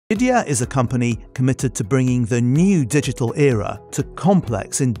Vidya is a company committed to bringing the new digital era to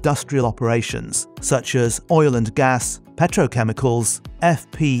complex industrial operations such as oil and gas, petrochemicals,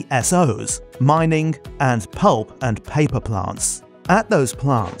 FPSOs, mining, and pulp and paper plants. At those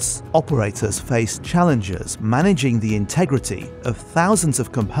plants, operators face challenges managing the integrity of thousands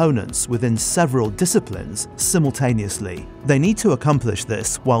of components within several disciplines simultaneously. They need to accomplish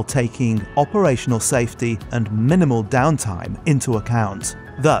this while taking operational safety and minimal downtime into account.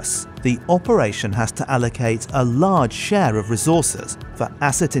 Thus, the operation has to allocate a large share of resources for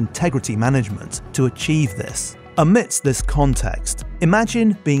asset integrity management to achieve this. Amidst this context,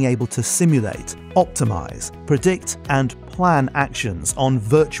 imagine being able to simulate, optimize, predict, and plan actions on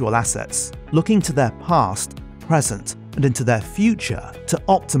virtual assets, looking to their past, present, and into their future to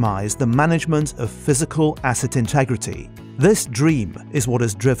optimize the management of physical asset integrity. This dream is what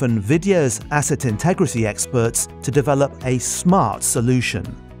has driven Vidya's asset integrity experts to develop a smart solution.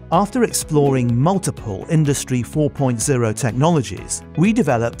 After exploring multiple Industry 4.0 technologies, we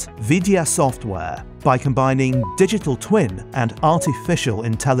developed Vidya Software by combining digital twin and artificial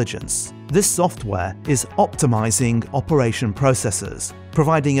intelligence. This software is optimizing operation processes,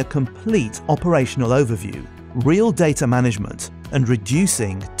 providing a complete operational overview, real data management, and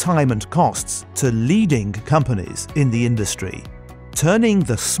reducing time and costs to leading companies in the industry, turning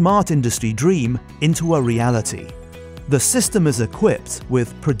the smart industry dream into a reality. The system is equipped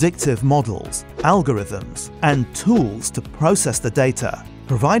with predictive models, algorithms, and tools to process the data,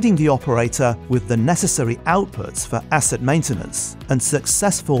 providing the operator with the necessary outputs for asset maintenance and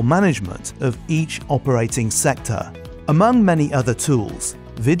successful management of each operating sector. Among many other tools,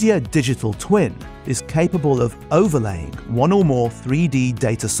 Vidya Digital Twin is capable of overlaying one or more 3D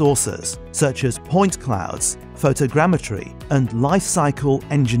data sources, such as point clouds, photogrammetry, and lifecycle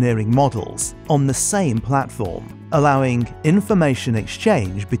engineering models, on the same platform, allowing information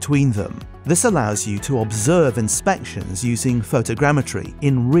exchange between them. This allows you to observe inspections using photogrammetry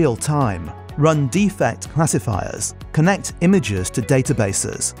in real time, run defect classifiers, connect images to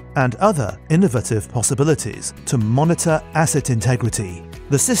databases, and other innovative possibilities to monitor asset integrity.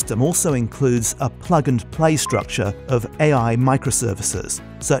 The system also includes a plug-and-play structure of AI microservices,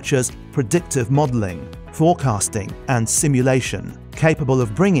 such as predictive modeling, forecasting, and simulation, capable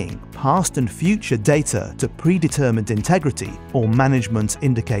of bringing past and future data to predetermined integrity or management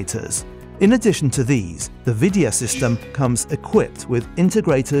indicators. In addition to these, the Vidya system comes equipped with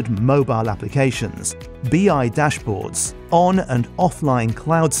integrated mobile applications, BI dashboards, on- and offline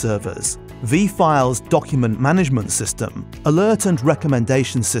cloud servers, vFiles document management system, alert and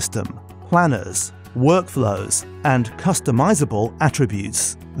recommendation system, planners, workflows, and customizable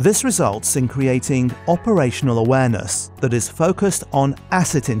attributes. This results in creating operational awareness that is focused on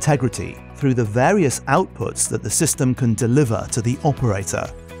asset integrity through the various outputs that the system can deliver to the operator.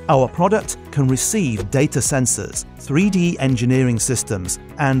 Our product can receive data sensors, 3D engineering systems,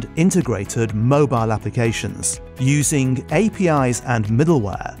 and integrated mobile applications. Using APIs and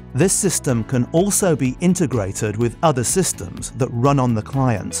middleware, this system can also be integrated with other systems that run on the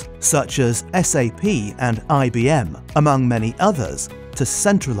client, such as SAP and IBM, among many others, to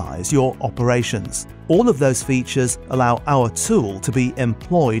centralize your operations. All of those features allow our tool to be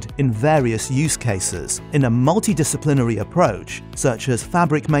employed in various use cases in a multidisciplinary approach, such as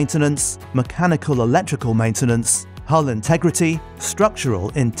fabric maintenance, mechanical electrical maintenance, hull integrity, structural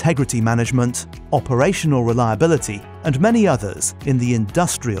integrity management, operational reliability, and many others in the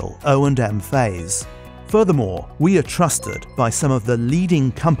industrial O&M phase. Furthermore, we are trusted by some of the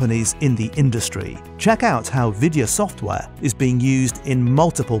leading companies in the industry. Check out how Vidya Software is being used in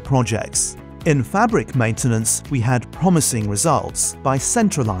multiple projects. In fabric maintenance, we had promising results by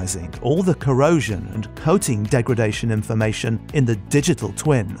centralizing all the corrosion and coating degradation information in the digital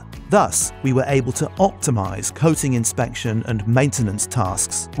twin. Thus, we were able to optimize coating inspection and maintenance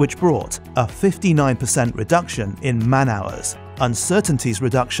tasks, which brought a 59% reduction in man-hours, uncertainties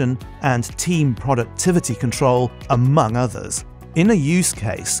reduction, and team productivity control, among others. In a use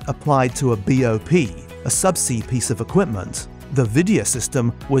case applied to a BOP, a subsea piece of equipment, the Vidya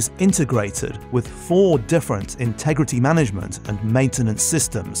system was integrated with 4 different integrity management and maintenance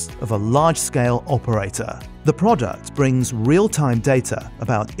systems of a large-scale operator. The product brings real-time data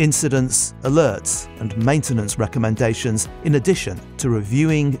about incidents, alerts, and maintenance recommendations in addition to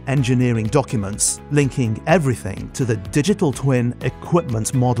reviewing engineering documents, linking everything to the digital twin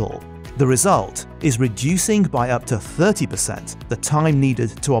equipment model. The result is reducing by up to 30% the time needed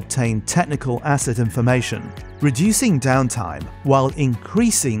to obtain technical asset information, reducing downtime while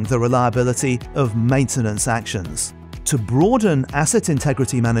increasing the reliability of maintenance actions. To broaden asset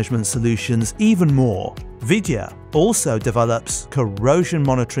integrity management solutions even more, Vidya also develops corrosion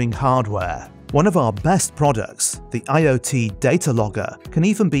monitoring hardware. One of our best products, the IoT data logger, can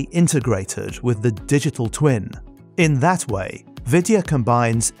even be integrated with the digital twin. In that way, Vidya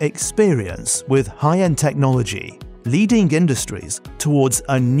combines experience with high-end technology, leading industries towards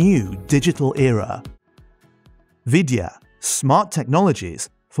a new digital era. Vidya, smart technologies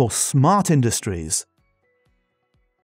for smart industries.